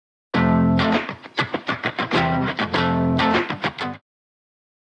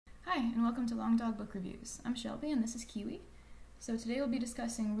Hi, and welcome to Long Dog Book Reviews. I'm Shelby, and this is Kiwi. So today we'll be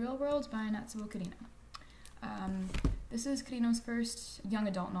discussing Real World by Natsuo Kirino. This is Kirino's first young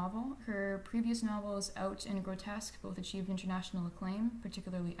adult novel. Her previous novels, Out and Grotesque, both achieved international acclaim,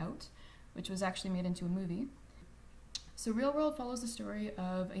 particularly Out, which was actually made into a movie. So Real World follows the story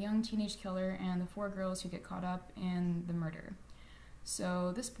of a young teenage killer and the four girls who get caught up in the murder.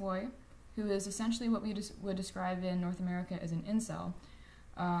 So this boy, who is essentially what we would describe in North America as an incel,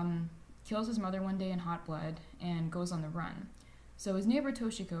 kills his mother one day in hot blood and goes on the run. So his neighbor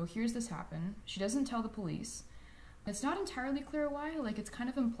Toshiko hears this happen. She doesn't tell the police. It's not entirely clear why, it's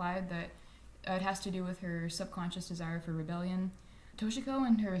kind of implied that it has to do with her subconscious desire for rebellion. Toshiko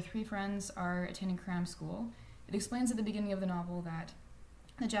and her three friends are attending cram school. It explains at the beginning of the novel that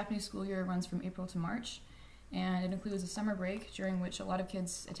the Japanese school year runs from April to March, and it includes a summer break during which a lot of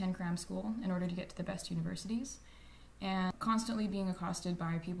kids attend cram school in order to get to the best universities, and constantly being accosted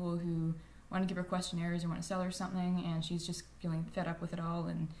by people who want to give her questionnaires or want to sell her something, and she's just feeling fed up with it all.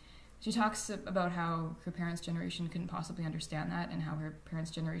 And she talks about how her parents' generation couldn't possibly understand that, and how her parents'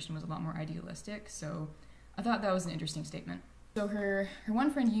 generation was a lot more idealistic. So I thought that was an interesting statement. So her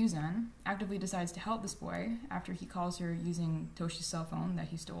one friend Yuzan actively decides to help this boy after he calls her using Toshi's cell phone that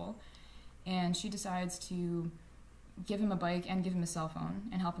he stole, and she decides to give him a bike and give him a cell phone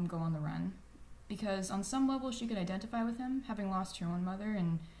and help him go on the run, because on some level she could identify with him, having lost her own mother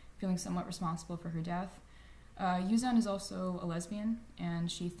and feeling somewhat responsible for her death. Yuzan is also a lesbian,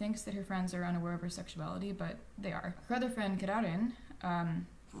 and she thinks that her friends are unaware of her sexuality, but they are. Her other friend, Kararin,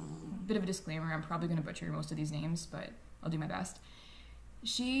 bit of a disclaimer, I'm probably going to butcher most of these names, but I'll do my best.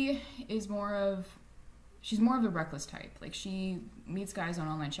 She's more of the reckless type. She meets guys on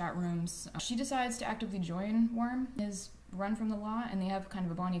online chat rooms. She decides to actively join Worm, his run from the law, and they have kind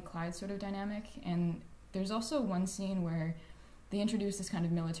of a Bonnie and Clyde sort of dynamic. And there's also one scene where they introduce this kind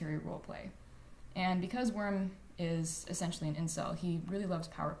of military role play. And because Worm is essentially an incel, he really loves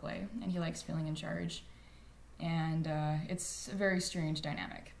power play, and he likes feeling in charge. And it's a very strange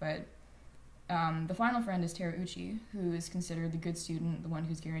dynamic. But the final friend is Terauchi, who is considered the good student, the one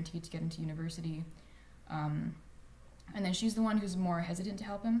who's guaranteed to get into university. And then she's the one who's more hesitant to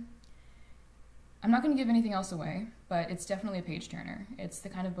help him. I'm not going to give anything else away, but it's definitely a page-turner. It's the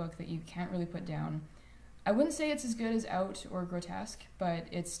kind of book that you can't really put down. I wouldn't say it's as good as Out or Grotesque, but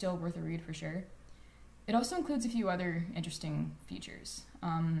it's still worth a read for sure. It also includes a few other interesting features.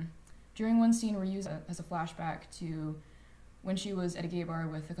 During one scene where Yuza has a flashback to when she was at a gay bar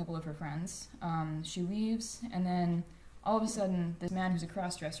with a couple of her friends. She leaves, and then all of a sudden this man who's a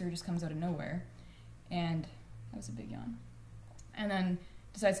cross-dresser just comes out of nowhere, and that was a big yawn, and then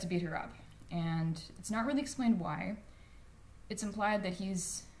decides to beat her up. And it's not really explained why. It's implied that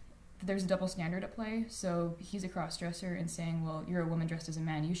there's a double standard at play, so he's a cross-dresser and saying, well, you're a woman dressed as a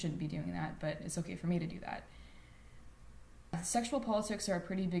man, you shouldn't be doing that, but it's okay for me to do that. Sexual politics are a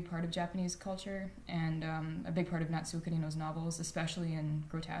pretty big part of Japanese culture, and a big part of Natsuo Kirino's novels, especially in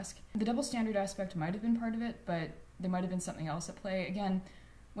Grotesque. The double standard aspect might have been part of it, but there might have been something else at play. Again,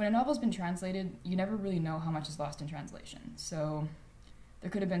 when a novel's been translated, you never really know how much is lost in translation, so there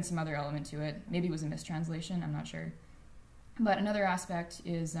could have been some other element to it. Maybe it was a mistranslation, I'm not sure. But another aspect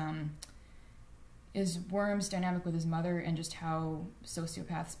is Worm's dynamic with his mother and just how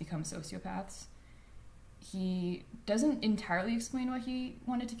sociopaths become sociopaths. He doesn't entirely explain why he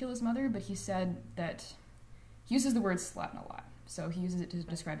wanted to kill his mother, but he said that he uses the word slut a lot. So he uses it to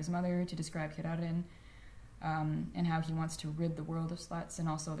describe his mother, to describe Kararin, and how he wants to rid the world of sluts, and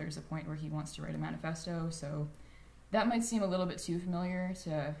also there's a point where he wants to write a manifesto, so that might seem a little bit too familiar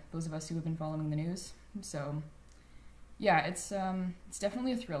to those of us who have been following the news. So yeah, it's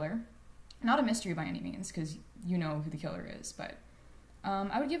definitely a thriller. Not a mystery by any means, because you know who the killer is, but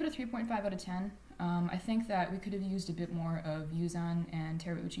I would give it a 3.5 out of 10. I think that we could have used a bit more of Yuzan and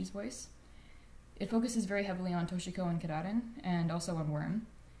Terauchi's voice. It focuses very heavily on Toshiko and Kararin, and also on Worm.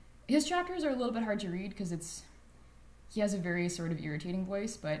 His chapters are a little bit hard to read because he has a very sort of irritating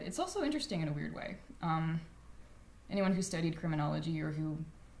voice, but it's also interesting in a weird way. Anyone who studied criminology, or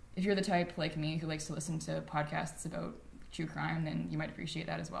if you're the type like me who likes to listen to podcasts about true crime, then you might appreciate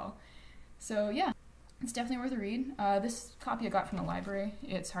that as well. So yeah, it's definitely worth a read. This copy I got from the library.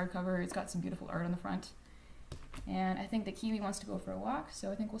 It's hardcover, it's got some beautiful art on the front. And I think that Kiwi wants to go for a walk,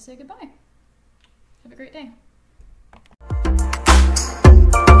 so I think we'll say goodbye. Have a great day.